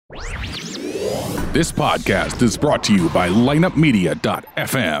This podcast is brought to you by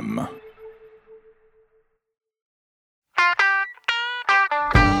lineupmedia.fm.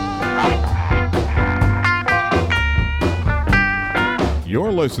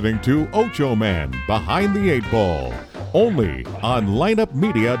 You're listening to Ocho Man Behind the Eight Ball, only on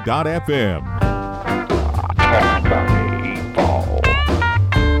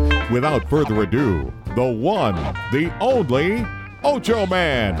lineupmedia.fm. Without further ado, the one, the only Ocho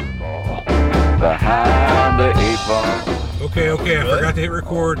Man. Behind the eight ball. Okay, I forgot to hit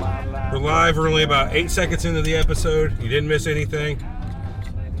record. We're live. We're only about 8 seconds into the episode. You didn't miss anything.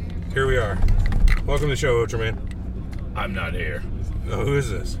 Here we are. Welcome to the show, Ocho Man. I'm not here. Oh, who is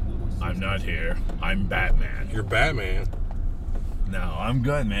this? I'm not here. I'm Batman. You're Batman. No, I'm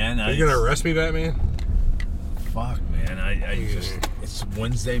good, man. Are you gonna arrest me, Batman? Fuck, man. I just... It's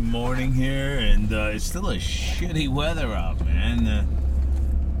Wednesday morning here, and it's still a shitty weather out, man.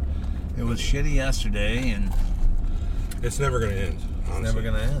 It was shitty yesterday, and... It's never gonna end, honestly. It's never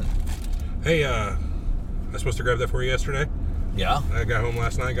gonna end. Hey, I was supposed to grab that for you yesterday. Yeah? I got home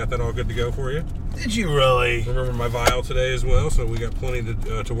last night, got that all good to go for you. Did you really? Remember my vial today as well, so we got plenty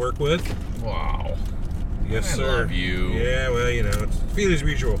to work with. Wow. Yes, sir. I love you. Yeah, well, you know, it's feelings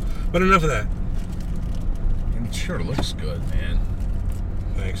mutual. But enough of that. It sure looks good, man.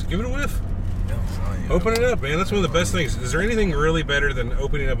 Thanks. Give it a whiff. Yeah, Open it up, man. That's one of the best things. Is there anything really better than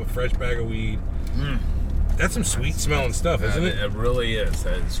opening up a fresh bag of weed? That's some sweet smelling stuff, isn't it? It really is.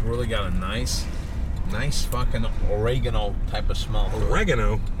 It's really got a nice fucking oregano type of smell.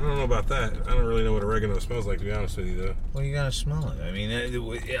 Oregano? I don't know about that. I don't really know what oregano smells like, to be honest with you, though. Well, you gotta smell it. I mean,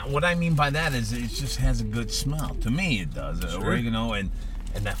 what I mean by that is it just has a good smell. To me, it does. Sure. Oregano and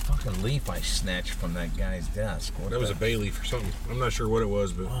that fucking leaf I snatched from that guy's desk. That was a bay leaf or something. I'm not sure what it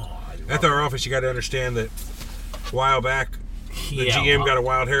was, but at our office, you got to understand that a while back, the GM got a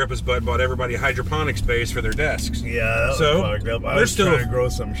wild hair up his butt and bought everybody hydroponic space for their desks. Yeah, that so, was fucked up. I was trying to grow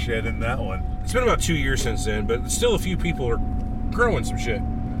some shit in that one. It's been about 2 years since then, but still a few people are growing some shit.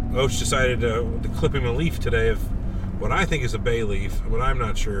 Oach decided to clip him a leaf today of what I think is a bay leaf, but I'm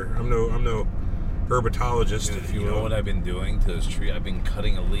not sure. I'm no herpetologist, if you will. You know what I've been doing to this tree? I've been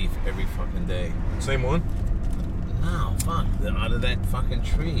cutting a leaf every fucking day. Same one? No, fuck. Out of that fucking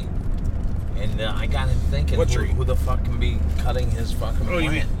tree. And I got him thinking, what tree? Who the fuck can be cutting his fucking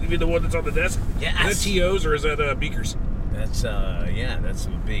plant? You mean the one that's on the desk? Yes. Is that TO's or is that Beakers? That's, that's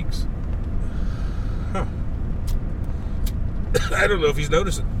Beaks. Huh. I don't know if he's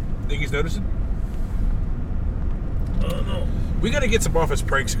noticing. Think he's noticing? I don't know. We got to get some office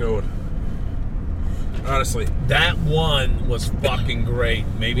pranks going. Honestly. That one was fucking great.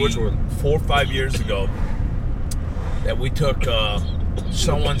 Maybe Which one? 4 or 5 years ago. That we took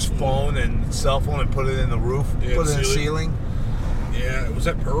someone's phone and cell phone and put it in the roof. Yeah, put it in the ceiling. Yeah, was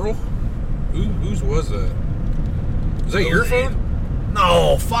that Pearl? Whose was that? Was that your phone?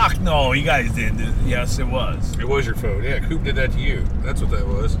 No, fuck no. You guys did. Yes, it was. It was your phone. Yeah, Coop did that to you. That's what that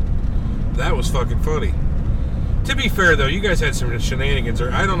was. That was fucking funny. To be fair, though, you guys had some shenanigans.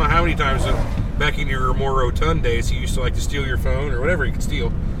 I don't know how many times back in your more rotund days he used to like to steal your phone or whatever he could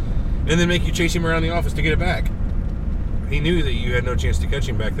steal and then make you chase him around the office to get it back. He knew that you had no chance to catch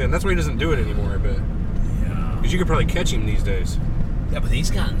him back then. That's why he doesn't do it anymore, I bet. Yeah. Because you could probably catch him these days. Yeah, but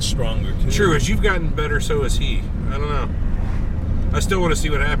he's gotten stronger, too. True, as you've gotten better, so has he. I don't know. I still want to see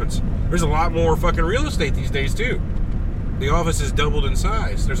what happens. There's a lot more fucking real estate these days, too. The office has doubled in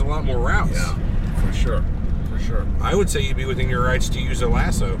size. There's a lot more routes. Yeah, for sure. For sure. I would say you'd be within your rights to use a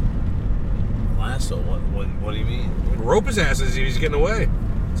lasso. Lasso? What do you mean? Rope his ass as he's getting away.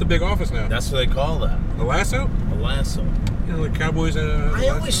 It's a big office now. That's what they call that. A lasso? A lasso. You know, like cowboys and I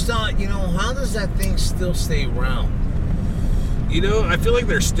always thought, how does that thing still stay round? You know, I feel like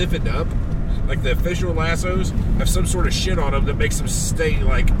they're stiffened up. Like the official lassos have some sort of shit on them that makes them stay,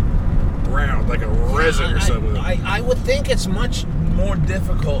 like, round, like a resin or something. I would think it's much more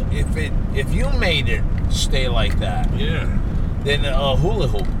difficult if you made it stay like that. Yeah. Than a hula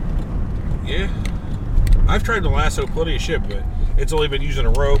hoop. Yeah. I've tried to lasso plenty of shit, but it's only been using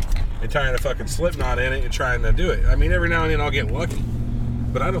a rope and tying a fucking slip knot in it and trying to do it. I mean, every now and then I'll get lucky,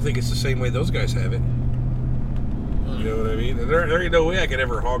 but I don't think it's the same way those guys have it. You know what I mean? There ain't no way I could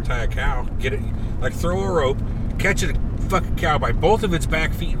ever hog tie a cow. Get it, like throw a rope, catch a fucking cow by both of its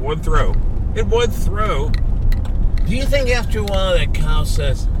back feet in one throw. In one throw. Do you think after a while that cow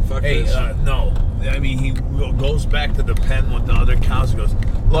says, Fuck hey, this? no. I mean, he goes back to the pen with the other cows and goes,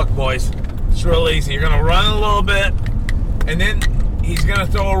 look, boys, it's real easy. You're going to run a little bit, and then he's going to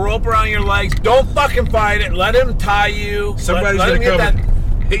throw a rope around your legs. Don't fucking fight it. Let him tie you. Somebody's let going to him come get that.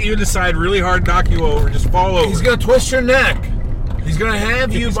 hit you in the side really hard, knock you over, just fall over. He's going to twist your neck. He's gonna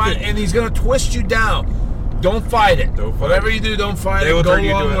have you and he's gonna twist you down. Don't fight it. Whatever you do, don't fight it. Go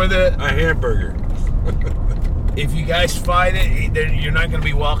along with it. A hamburger. If you guys fight it, you're not gonna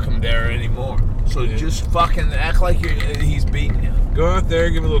be welcome there anymore. So just fucking act like he's beating you. Go out there,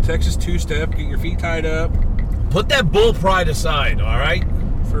 give a little Texas two-step, get your feet tied up. Put that bull pride aside, all right?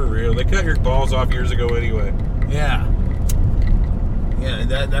 For real. They cut your balls off years ago anyway. Yeah.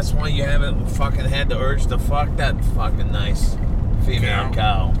 Yeah, that's why you haven't fucking had the urge to fuck that fucking nice female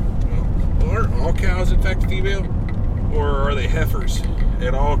cow. Well, aren't all cows, in fact, female? Or are they heifers?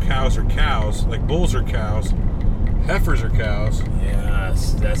 And all cows are cows. Like bulls are cows. Heifers are cows.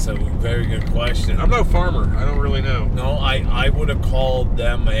 Yes, that's a very good question. I'm no farmer. I don't really know. No, I would have called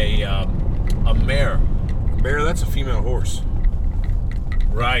them a mare. A mare, that's a female horse.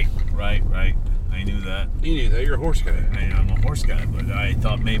 Right. I knew that. You knew that. You're a horse guy. I'm a horse guy, but I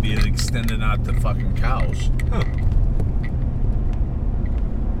thought maybe it extended out to fucking cows. Huh.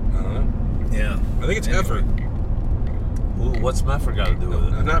 I don't know. Yeah. I think it's heifer. Ooh, what's Mefford got to do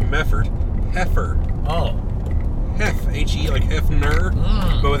with it? Not Mefford. Heifer. Oh. Hef. H-E, like Hefner,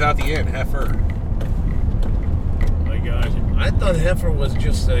 but without the N. Heifer. My gosh. I thought heifer was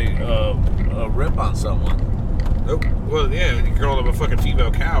just a rip on someone. Nope. Well, yeah, you're calling them a fucking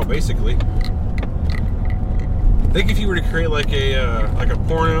female cow, basically. I think if you were to create like a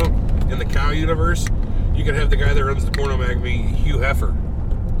porno in the cow universe, you could have the guy that runs the porno mag be Hugh Heifer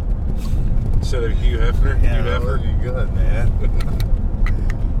instead of Hugh Hefner. Yeah, Hugh that Heifer. would be good, man.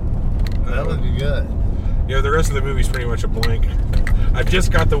 That would be good. Yeah, the rest of the movie's pretty much a blank. I've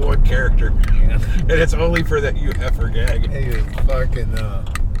just got the one character, and it's only for that Hugh Heifer gag. Hey, you fucking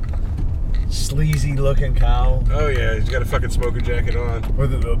sleazy looking cow Oh yeah, he's got a fucking smoking jacket on.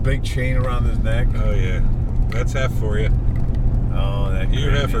 with a big chain around his neck. Oh yeah, that's Hef for you. Oh, that Hugh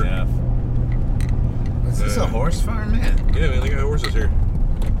crazy Heifer. F. Is this a horse farm, man? Yeah, man, they got horses here.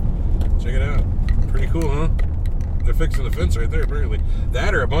 Check it out. Pretty cool, huh? They're fixing the fence right there, apparently.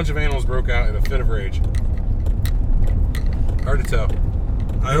 That or a bunch of animals broke out in a fit of rage. Hard to tell.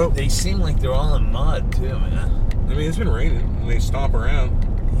 I hope. They seem like they're all in mud, too, man. I mean, it's been raining, and they stomp around.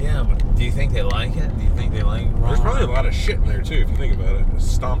 Yeah, but do you think they like it? Do you think they like There's probably a lot of shit in there, too, if you think about it.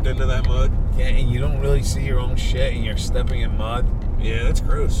 Stomped into that mud. Yeah, and you don't really see your own shit, and you're stepping in mud. Yeah, that's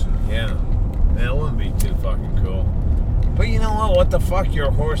gross. Yeah. That wouldn't be too fucking cool. But you know what? What the fuck? You're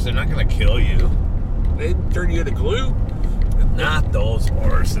a horse. They're not going to kill you. They turn you into glue. Not those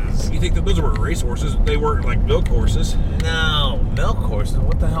horses. You think that those were race horses? They weren't like milk horses. No. Milk horses?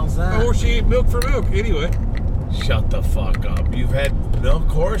 What the hell's A that? horse, you eat milk for milk. Anyway. Shut the fuck up. You've had milk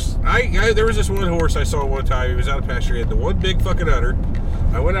horse? There was this one horse I saw one time. He was out of pasture. He had the one big fucking udder.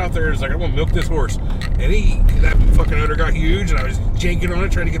 I went out there and was like, I'm going to milk this horse. And that fucking udder got huge, and I was janking on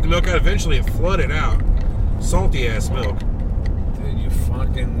it, trying to get the milk out. Eventually, it flooded out. Salty ass milk. Dude, you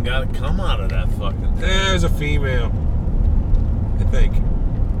fucking gotta come out of that fucking thing. There's a female, I think.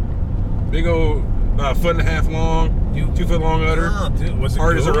 Big old foot and a half long, 2 foot long udder. Oh, dude, was it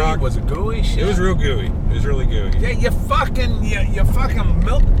Hard gooey? as a rock. Was it gooey shit? It was real gooey. It was really gooey. Yeah, you fucking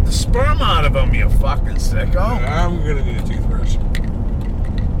milked the sperm out of him, you fucking sicko. I'm gonna need a toothbrush.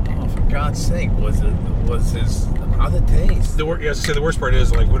 Oh, for God's sake, how'd it taste? As I said, the worst part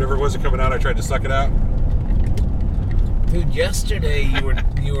is, like, whatever it was coming out, I tried to suck it out. Dude, yesterday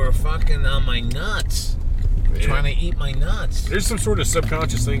you were fucking on my nuts. Yeah. Trying to eat my nuts. There's some sort of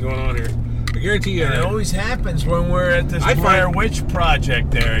subconscious thing going on here. I guarantee you. And it always happens when we're at this I Blair find- Witch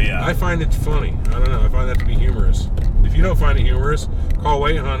Project area. I find it funny. I don't know. I find that to be humorous. If you don't find it humorous, call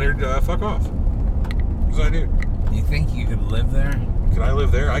Wayne 100. Fuck off. Because I do. You think you could live there? Could I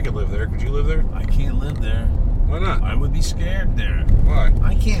live there? I could live there. Could you live there? I can't live there. Why not? I would be scared there. Why?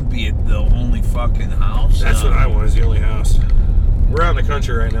 I can't be at the only fucking house. That's what I want, is the only house. We're out in the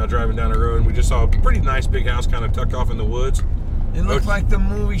country right now, driving down the road, and we just saw a pretty nice big house kind of tucked off in the woods. It looked like the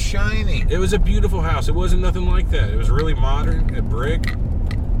movie Shining. It was a beautiful house. It wasn't nothing like that. It was really modern, a brick.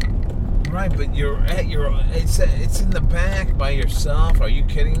 Right, but you're at it's in the back by yourself. Are you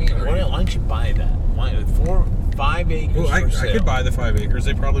kidding me? Why don't you buy that? Why 5 acres Well, I for sale? could buy the 5 acres.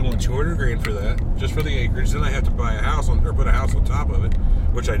 They probably want $200,000 for that, just for the acreage. Then I have to buy a house or put a house on top of it,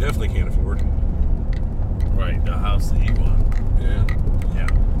 which I definitely can't afford. Right, the house that you want. Yeah. Yeah.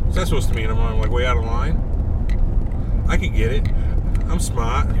 What's that supposed to mean? I'm like way out of line? I could get it. I'm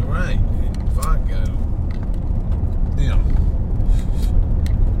smart. You're right. Fuck. You know,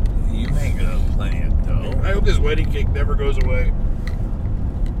 you make plenty of dough. I hope this wedding cake never goes away.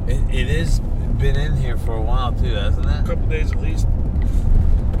 It has been in here for a while too, hasn't A it? couple days at least.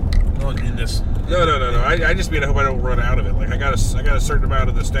 No, in this. No. I just mean I hope I don't run out of it. Like I got a certain amount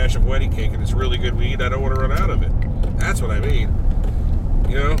of the stash of wedding cake, and it's really good weed. I don't want to run out of it. That's what I mean.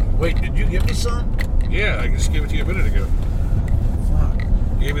 You know? Wait, did you give me some? Yeah, I just gave it to you a minute ago. Fuck.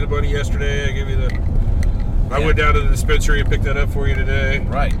 I gave you the buddy yesterday. I gave you the... I went down to the dispensary and picked that up for you today.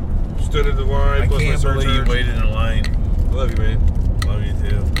 Right. Stood in the line. I can't believe you waited in line. Love you, man. Love you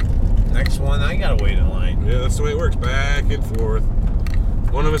too. Next one, I gotta wait in line. Yeah, that's the way it works. Back and forth.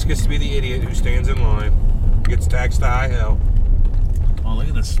 One of us gets to be the idiot who stands in line. Gets taxed to high hell. Oh, look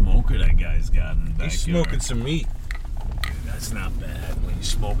at the smoker that guy's got in the backyard. He's smoking some meat. Dude, that's not bad. When you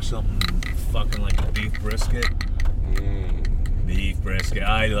smoke something fucking like a beef brisket. Beef brisket.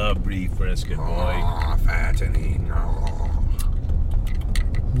 I love beef brisket, boy. Oh, fattening. Oh.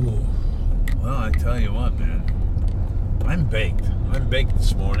 Well, I tell you what, man. I'm baked. I'm baked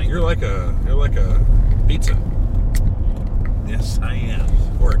this morning. You're like a pizza. Yes, I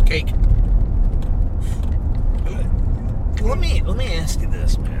am. Or a cake. Let me ask you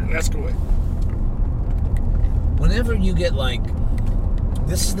this, man. Ask away. Whenever you get like,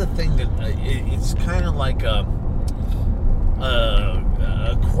 this is the thing that it's kind of like a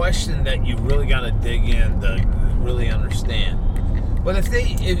question that you really got to dig in to really understand. But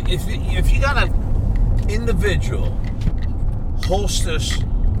if you got an individual Hostess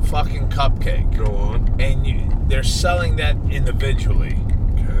fucking cupcake, Go on. and they're selling that individually,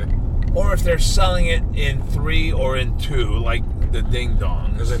 Okay. or if they're selling it in 3 or in 2, like the ding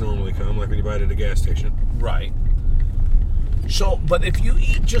dongs, As they normally come, like when you buy it at a gas station. right? So, but if you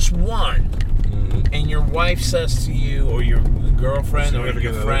eat just one, and your wife says to you, or your girlfriend, or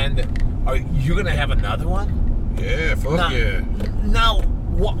your friend, are you gonna have another one? Yeah, fuck Now- yeah. Now,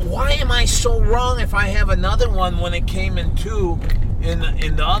 why am I so wrong if I have another one when it came in 2 in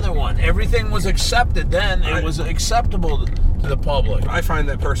the other one? Everything was accepted then. It was acceptable to the public. I find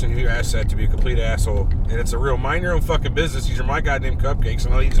that person who asks that to be a complete asshole, and it's a real mind your own fucking business. These are my goddamn cupcakes,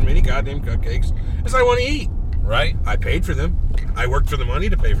 and I'll eat as many goddamn cupcakes as I want to eat. Right? I paid for them. I worked for the money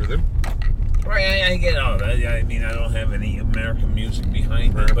to pay for them. Right, I get all that. I mean, I don't have any American music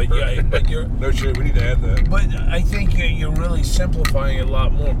behind it, but you're... No shit, we need to add that. But I think you're really simplifying it a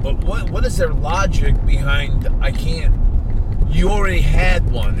lot more. But what is their logic behind, I can't... You already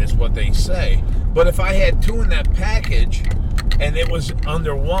had one, is what they say. But if I had 2 in that package, and it was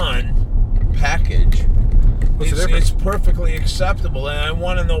under one package, What's the difference? it's perfectly acceptable. And I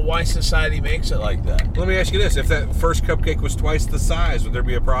want to know why society makes it like that. Let me ask you this. If that first cupcake was twice the size, would there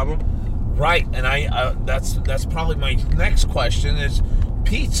be a problem? Right, and that's probably my next question is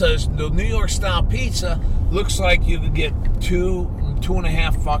pizzas. The New York style pizza looks like you could get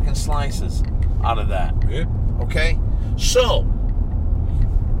 2.5 fucking slices out of that. Yeah. Okay, so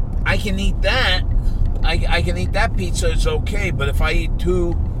I can eat that. I can eat that pizza. It's okay, but if I eat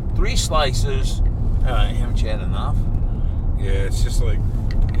 2-3 slices, haven't you had enough? Yeah, it's just like...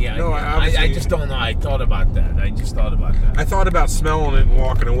 Yeah, No, I just don't know. I thought about that. I thought about smelling it and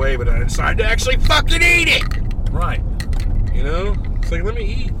walking away, but I decided to actually fucking eat it! Right. You know? It's like, let me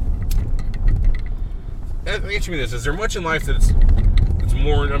eat. Answer me this. Is there much in life that's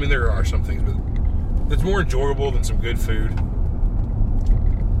more... I mean, there are some things, but that's more enjoyable than some good food?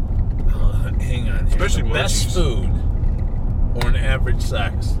 Hang on. Here. Especially the best munchies. food or an average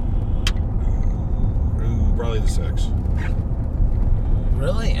sex? Ooh, probably the sex.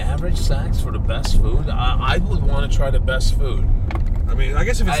 Really? Average sex for the best food? I would want to try the best food. I mean, I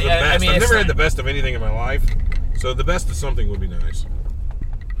guess if it's the best. mean, I've it's never had not- the best of anything in my life, so the best of something would be nice.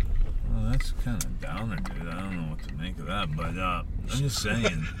 Well, that's kind of downer, dude. I don't know what to make of that, but I'm just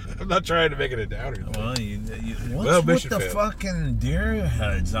saying. I'm not trying to make it a downer. Well, what's Well, with Bishop the failed. fucking deer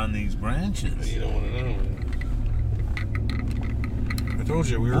heads on these branches? You don't want to know. I told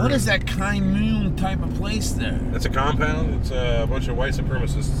you we were... What is that Kind Moon type of place there? That's a compound. It's a bunch of white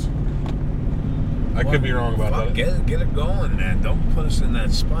supremacists. I could be wrong about that. Get it going, man. Don't put us in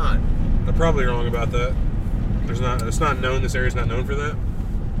that spot. I'm probably wrong about that. It's not known. This area's not known for that.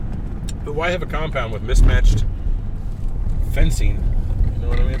 But why have a compound with mismatched fencing? You know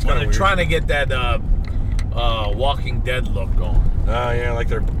what I mean? It's Well, kind they're of trying to get that Walking Dead look going. Oh yeah, like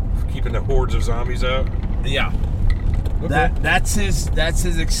they're keeping the hordes of zombies out. Yeah. Okay. That's his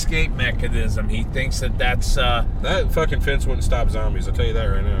escape mechanism. He thinks that's That fucking fence wouldn't stop zombies. I'll tell you that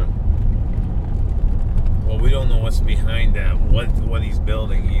right now. well, we don't know what's behind that. What he's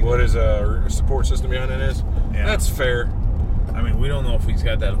building. Either. What his support system behind that is? Yeah. That's fair. I mean, we don't know if he's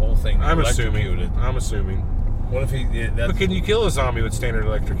got that whole thing I'm electrocuted. assuming. What if he? But can you kill a zombie with standard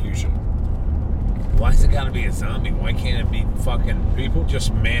electrocution? Why's it got to be a zombie? Why can't it be fucking People?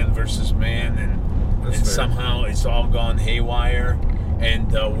 just man versus man, and That's fair. somehow it's all gone haywire,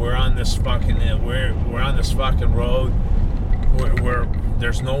 and we're on this fucking we're on this fucking road where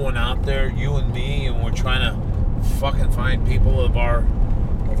there's no one out there, you and me, and we're trying to fucking find people of our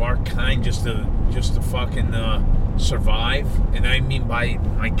kind just to fucking survive. And I mean by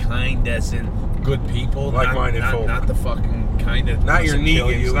kind as in good people, like-minded folk. Not the fucking kind of Not your kill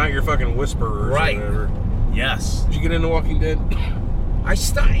Negans, you. not your fucking whisperers, Right. or whatever. Yes. Did you get into Walking Dead?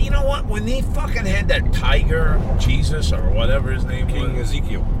 You know what? When they fucking had that tiger, Jesus or whatever his name King was,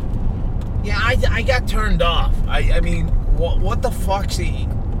 Ezekiel. yeah, I got turned off. I mean, what the fuck's he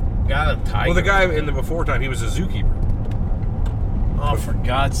got a tiger? Well, the guy in the before time, he was a zookeeper. Oh, for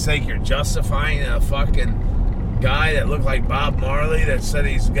God's sake, you're justifying a fucking guy that looked like Bob Marley that said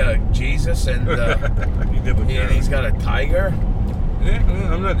he's got Jesus and He did look and he's got a tiger?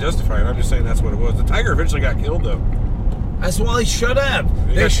 Yeah, I'm not justifying. I'm just saying that's what it was. The tiger eventually got killed, though. That's why he should have.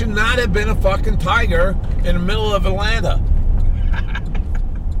 Yeah. There should not have been a fucking tiger in the middle of Atlanta.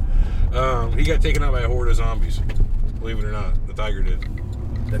 He got taken out by a horde of zombies. Believe it or not, the tiger did.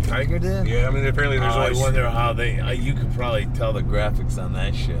 The tiger did? Yeah, I mean, apparently there's I always... wonder how they... you could probably tell the graphics on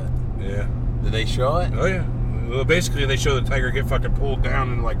that shit. Yeah. Did they show it? Oh, yeah. Well, basically, they show the tiger get fucking pulled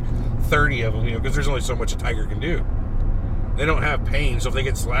down in like 30 of them, because there's only so much a tiger can do. They don't have pain, so if they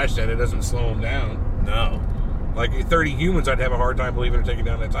get slashed at, it doesn't slow them down. No. Like 30 humans, I'd have a hard time believing they're taking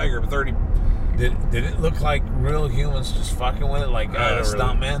down that tiger, but 30... Did it look like real humans just fucking with it, like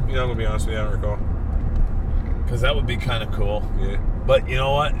stuntman? You know, I'm going to be honest with you, I don't recall. Because that would be kind of cool. Yeah. But you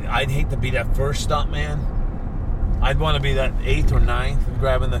know what? I'd hate to be that first stuntman. I'd want to be that 8th or 9th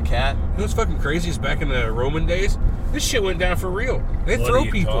grabbing the cat. You know what's fucking crazy is back in the Roman days, this shit went down for real. They'd What throw are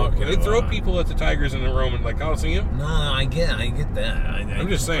you people. talking They'd throw about? people at the tigers in the Roman, like Colosseum. No, I get that. I'm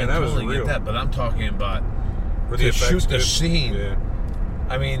just saying, I that was totally real. get that, but I'm talking about Where to effects shoot the did. scene. Yeah.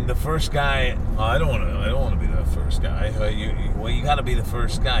 I mean, the first guy. I don't want to be the first guy. You got to be the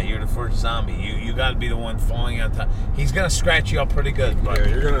first guy. You're the first zombie. You got to be the one falling on top. He's gonna scratch you up pretty good. But, Yeah,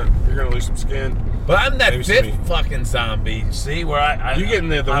 you're gonna lose some skin. but I'm that Maybe 5th some- fucI'm zombie. See where You're getting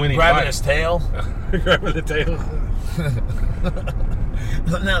the I'm winning grabbing fight. his tail. Grabbing the tail.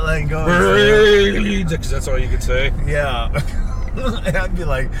 I'm not letting go. Of his tail. Because that's all you could say. Yeah. And I'd be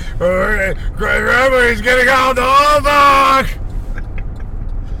like, "Grandma, he's getting out the whole dog."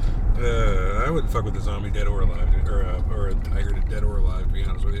 I wouldn't fuck with a zombie dead or alive, or a tiger dead or alive. To be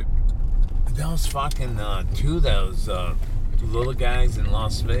honest with you. Those fucking those little guys in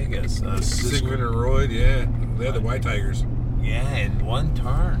Las Vegas. Sigmund and Roy, yeah, they had the white tigers. Yeah, in one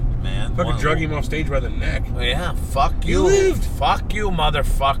turn, man. Fucking drug him off stage by the neck. Yeah, fuck you. lived. Fuck you,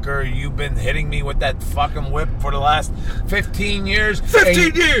 motherfucker. You've been hitting me with that fucking whip for the last 15 years. 15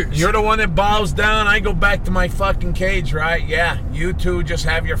 And years! You're the one that bows down. I go back to my fucking cage, right? Yeah, you two just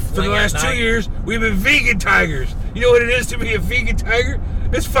have your For fling the last at 2 night. years, we've been vegan tigers. You know what it is to be a vegan tiger?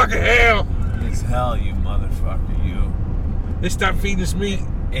 It's fucking hell. It's hell, you motherfucker, you. They stopped feeding us meat.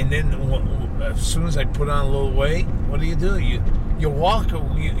 And then as soon as I put on a little weight, what do? You're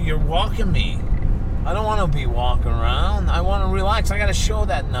walking me. I don't want to be walking around. I want to relax. I got a show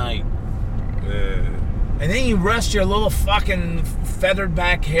that night. And then you rest your little fucking feathered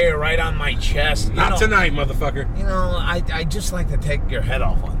back hair right on my chest. You Not know, tonight, motherfucker. You know, I just like to take your head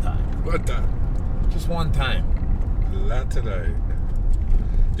off one time. What the? Just one time. Not tonight.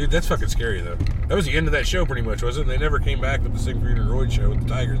 Dude, that's fucking scary, though. That was the end of that show, pretty much, wasn't it? They never came back with the Siegfried and Roy show with the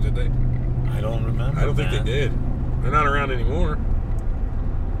Tigers, did they? I don't remember. I don't think man. they did. They're not around anymore,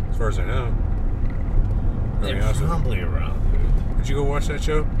 as far as I know. They're I'll be honest with you. probably around. Did you go watch that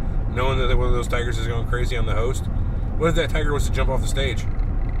show, knowing that one of those tigers is going crazy on the host? What if that tiger was to jump off the stage?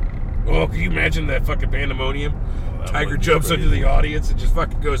 Oh, can you imagine that fucking pandemonium? That Tiger would be jumps crazy. into the audience and just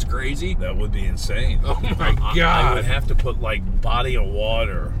fucking goes crazy. That would be insane. Oh my I God. would have to put like body of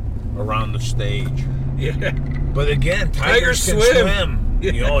water around the stage. Yeah. But again, tigers can swim. swim.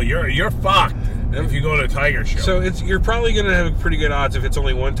 Yeah. You know, you're fucked if you go to a tiger show. So you're probably going to have pretty good odds if it's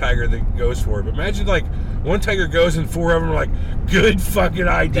only one tiger that goes for it. But imagine like one tiger goes and 4 of them are like, good fucking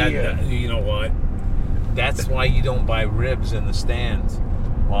idea. you know what? That's why you don't buy ribs in the stands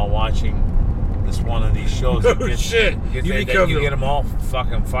while watching this one of these shows. Oh, shit. You You become get the- them all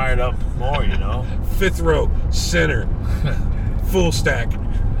fucking fired up more, you know? 5th row, center, full stack.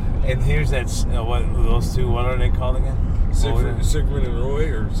 And here's that, those two, what are they called again? Siegfried and Roy,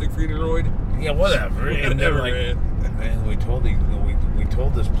 or Siegfried and Roy. Yeah, whatever. And they're Whatever, like, man, we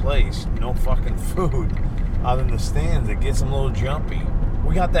told this place no fucking food out in the stands. It gets them a little jumpy.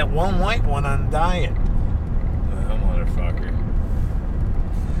 We got that one white one on diet. Motherfucker.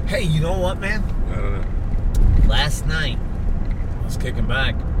 Hey, you know what, man? I don't know. Last night, I was kicking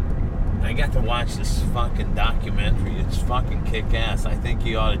back. And I got to watch this fucking documentary. It's fucking kick-ass. I think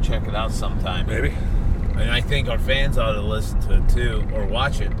you ought to check it out sometime. Maybe. And I think our fans ought to listen to it too, or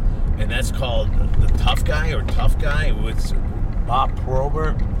watch it. And that's called The Tough Guy or Tough Guy with Bob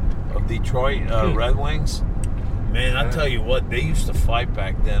Probert. of Detroit Red Wings. Man, I tell you what, they used to fight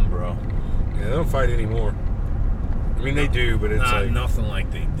back then, bro. Yeah, they don't fight anymore. I mean, they do, but it's like nothing like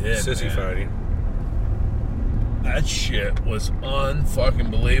they did. Sissy fighting. That shit was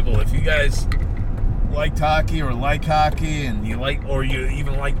unfucking believable. If you guys liked hockey or like hockey, and you like, or you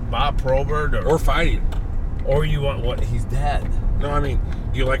even like Bob Probert, or fighting, or you want what? He's dead. No, I mean,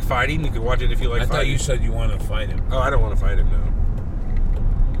 do you like fighting? You can watch it if you like fighting. I thought you said you want to fight him. Oh, I don't want to fight him, no.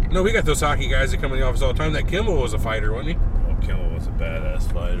 No, we got those hockey guys that come in the office all the time. That Kimball was a fighter, wasn't he? Oh, Kimball was a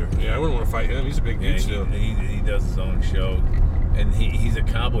badass fighter. Yeah, I wouldn't want to fight him. He's a big dude still. He does his own show. And he's a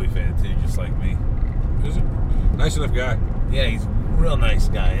Cowboy fan, too, just like me. Is he? Nice enough guy. Yeah, he's a real nice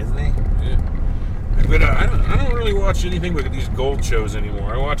guy, isn't he? Yeah. But I don't really watch anything but these gold shows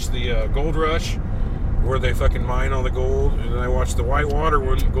anymore. I watch the Gold Rush, where they fucking mine all the gold. And then I watch the Whitewater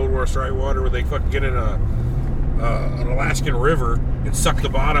one, Gold Rush Whitewater, where they fucking get in an Alaskan river and suck the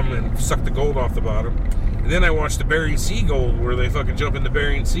bottom and suck the gold off the bottom. And then I watch the Bering Sea gold, where they fucking jump in the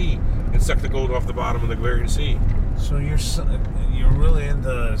Bering Sea and suck the gold off the bottom of the Bering Sea. So you're really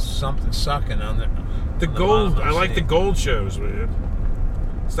into something sucking on the gold. I like the gold shows, man.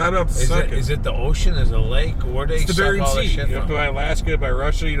 It's not about the sucking. Is it the ocean? Is it a lake? Where do they it's the Bering all Sea. Shit You know, by Alaska, by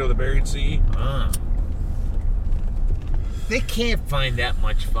Russia, you know the Bering Sea. They can't find that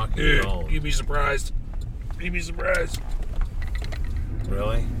much fucking gold. You'd be surprised. You'd be surprised.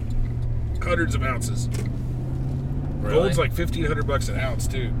 Really? Hundreds of ounces. Really? Gold's like $1,500 an ounce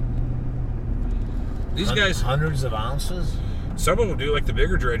too. These guys, hundreds of ounces. Some of them do, like the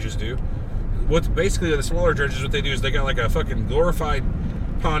bigger dredges do. What's basically the smaller dredges? What they do is they got like a fucking glorified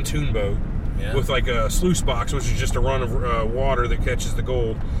pontoon boat with like a sluice box, which is just a run of water that catches the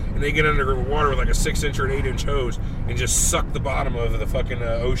gold, and they get under water with like a 6-inch or an 8-inch hose and just suck the bottom of the fucking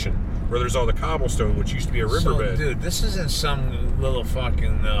ocean, where there's all the cobblestone, which used to be a riverbed. So, dude, this isn't some little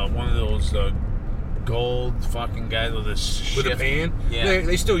fucking one of those gold fucking guys with a pan. Yeah,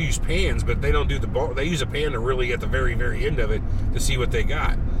 they still use pans, but they don't do the bulk. They use a pan to really at the very, very end of it to see what they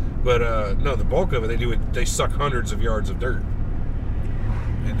got. But no, the bulk of it, they suck hundreds of yards of dirt.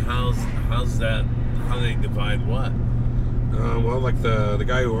 And how's that? How do they divide what? Well, like the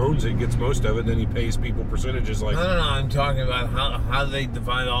guy who owns it gets most of it, then he pays people percentages. Like no, I'm talking about how do they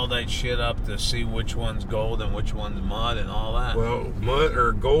divide all that shit up to see which one's gold and which one's mud and all that. Well, mud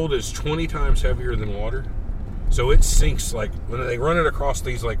or gold is 20 times heavier than water, so it sinks. Like when they run it across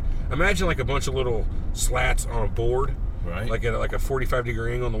these, like imagine like a bunch of little slats on a board. Right. Like at like a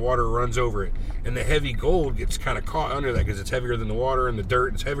 45-degree angle, and the water runs over it. And the heavy gold gets kind of caught under that because it's heavier than the water, and the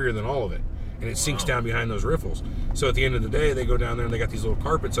dirt is heavier than all of it. And it sinks down behind those riffles. So at the end of the day, they go down there and they got these little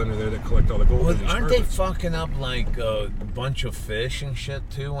carpets under there that collect all the gold. Well, in these aren't carpets. they fucking up like a bunch of fish and shit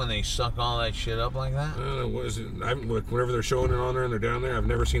too when they suck all that shit up like that? What is it? Whenever they're showing it on there and they're down there,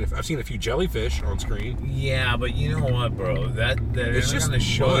 I've seen a few jellyfish on screen. Yeah, but you know what, bro? They're It's just gonna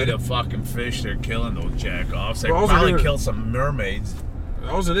show you mud. the fucking fish they're killing, those jack-offs. They Well, probably kill some mermaids.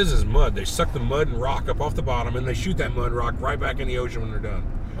 All it is mud. They suck the mud and rock up off the bottom, and they shoot that mud and rock right back in the ocean when they're done.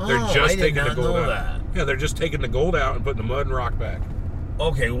 They're just taking the gold out. Yeah, they're just taking the gold out and putting the mud and rock back.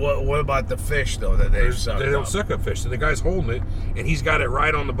 Okay, what about the fish though that they suck? They don't suck up fish. So the guy's holding it, and he's got it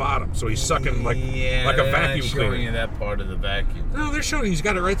right on the bottom. So he's sucking like a vacuum showing cleaner. you that part of the vacuum. No, they're showing he's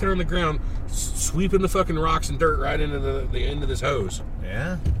got it right there on the ground, sweeping the fucking rocks and dirt right into the end of this hose.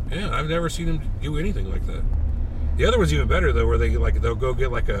 Yeah. Yeah, I've never seen him do anything like that. The other one's even better though, where they'll go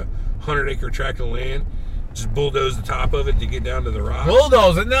get like a 100-acre tract of land, just bulldoze the top of it to get down to the rocks.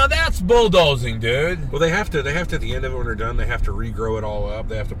 Bulldozing? Now that's bulldozing, dude. Well, they have to at the end of it when they're done, they have to regrow it all up.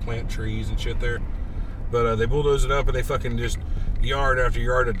 They have to plant trees and shit there. But they bulldoze it up and they fucking just yard after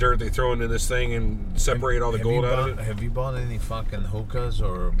yard of dirt they throw into this thing and separate all the gold out of it. Have you bought any fucking hookahs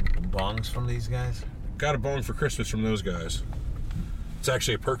or bongs from these guys? Got a bong for Christmas from those guys. It's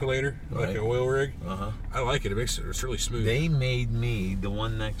actually a percolator, like an oil rig. I like it. It's really smooth. They made me the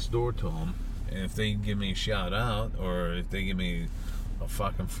one next door to them. And if they give me a shout out, or if they give me a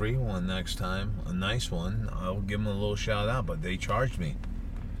fucking free one next time, a nice one, I'll give them a little shout out. But they charged me.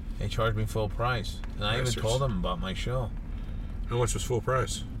 They charged me full price. And I even told them about my show. How much was full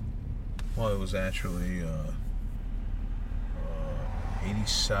price? Well, it was actually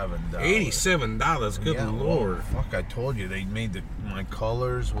 $87. $87. Good Lord. Well, fuck, I told you. They made my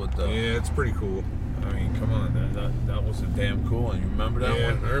colors with the... Yeah, it's pretty cool. I mean, come on. That was a damn cool one. You remember that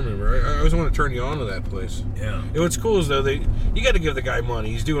one? Yeah, I remember. I always want to turn you on to that place. Yeah. What's cool is, though, you got to give the guy money.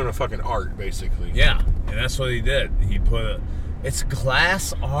 He's doing a fucking art, basically. Yeah, and that's what he did. He put it's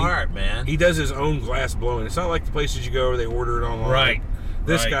glass art, man. He does his own glass blowing. It's not like the places you go where they order it online. Right.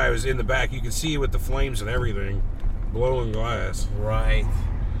 This guy was in the back. You can see with the flames and everything, blowing glass. Right.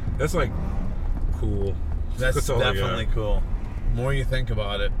 That's like cool. That's all I got. definitely cool. The more you think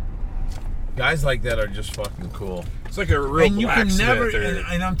about it, guys like that are just fucking cool. It's like a real And you can blacksmith never, or-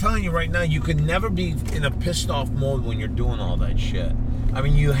 and I'm telling you right now, you can never be in a pissed off mode when you're doing all that shit. I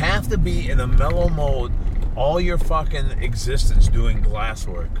mean, you have to be in a mellow mode all your fucking existence doing glass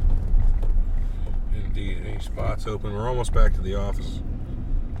work. Indeed. Any spots open? We're almost back to the office.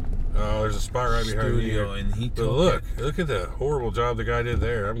 Oh, there's a spot right behind Studio, you. and he But took look at the horrible job the guy did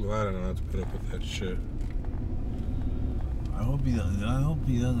there. I'm glad I don't have to put up with that shit. I hope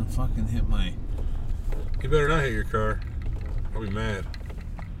he doesn't fucking hit my. You better not hit your car. I'll be mad.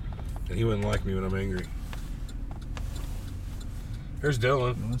 And he wouldn't like me when I'm angry. Here's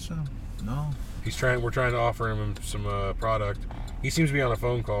Dylan. What's up? No. We're trying to offer him some product. He seems to be on a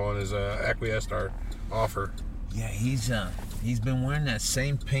phone call and has acquiesced our offer. Yeah, he's been wearing that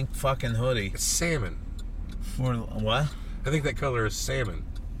same pink fucking hoodie It's salmon. for what? I think that color is salmon.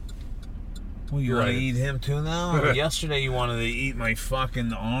 Well, you You're want right. to eat him too now? Yesterday you wanted to eat my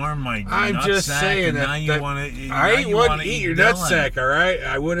fucking arm, my I'm nutsack, just saying and that. now you want to. I wouldn't eat your nutsack, all right?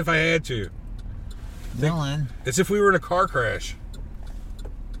 I would if I had to. Dylan. It's if we were in a car crash.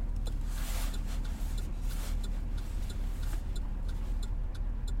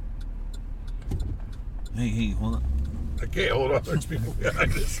 Hey, hold on. I can't hold on. There's people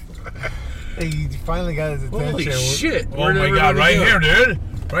behind us. Hey, you finally got his attention. Holy shit. Oh Where my did god, right everybody here,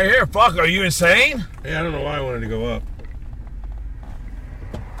 dude. Right here. Fuck, are you insane? Hey, I don't know why I wanted to go up.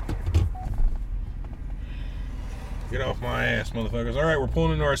 Get off my ass, motherfuckers. All right, we're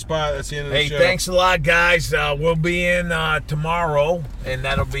pulling into our spot. That's the end of the Hey, show. thanks a lot, guys. We'll be in tomorrow, and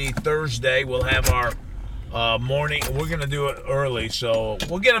that'll be Thursday. We'll have our morning. We're going to do it early, so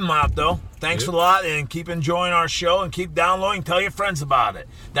we'll get them out, though. Thanks a lot, and keep enjoying our show, and keep downloading. Tell your friends about it.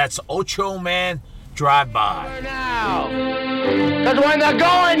 That's Ocho Man Drive-By. Now, because when the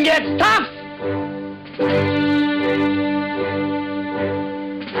going gets tough,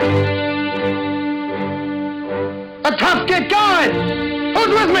 the tough get going. Who's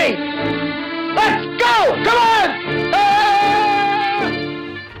with me? Let's go! Come on!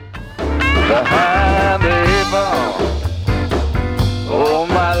 Behind the eight ball, all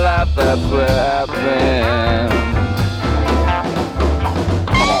my life that's where I've been.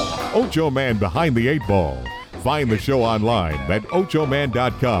 Ocho Man Behind the Eight Ball. Find the show online at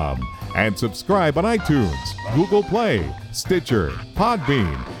ochoman.com and subscribe on iTunes, Google Play, Stitcher,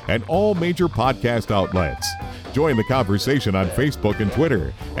 Podbean, and all major podcast outlets. Join the conversation on Facebook and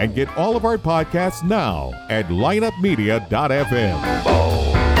Twitter and get all of our podcasts now at lineupmedia.fm.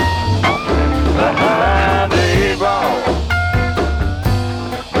 Behind the eight ball,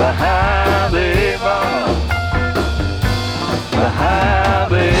 behind the eight ball,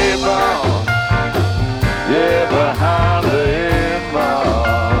 behind the eight ball, yeah, behind the eight ball.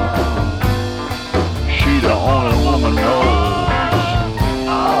 She the only woman knows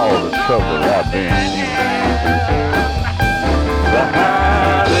all the trouble I've been in.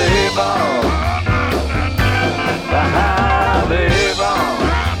 Behind the eight ball, behind the eight ball.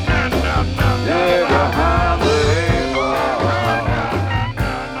 Yeah, behind the eight ball.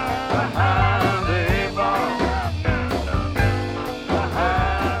 Behind the eight ball.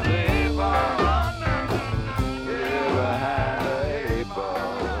 Behind the eight ball. Yeah, behind the eight ball.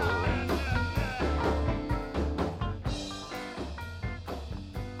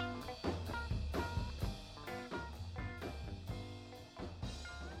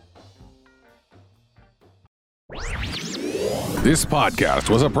 This podcast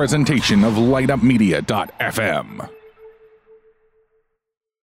was a presentation of lineupmedia.fm.